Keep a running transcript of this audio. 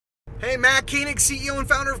Hey, Matt Koenig, CEO and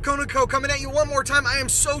founder of Kona Co, coming at you one more time. I am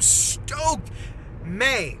so stoked.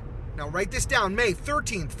 Now write this down, May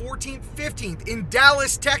 13th, 14th, 15th in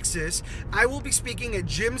Dallas, Texas, I will be speaking at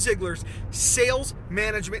Jim Ziegler's Sales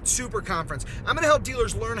Management Super Conference. I'm going to help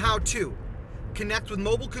dealers learn how to connect with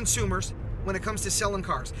mobile consumers when it comes to selling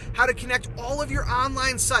cars, how to connect all of your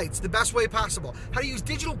online sites the best way possible, how to use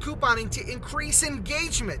digital couponing to increase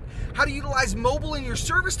engagement, how to utilize mobile in your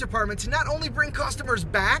service department to not only bring customers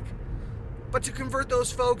back, but to convert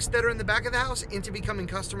those folks that are in the back of the house into becoming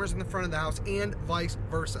customers in the front of the house and vice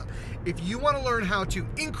versa. If you want to learn how to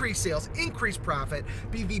increase sales, increase profit,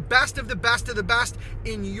 be the best of the best of the best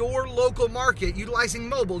in your local market utilizing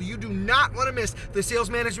mobile, you do not want to miss the Sales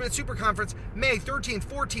Management Super Conference, May 13th,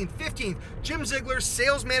 14th, 15th, Jim Ziegler's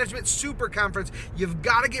Sales Management Super Conference. You've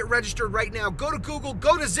got to get registered right now. Go to Google,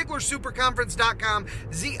 go to ZieglerSuperConference.com,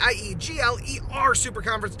 ZIEGLER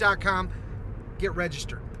Superconference.com. Get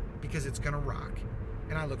registered, because it's going to rock.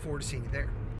 And I look forward to seeing you there.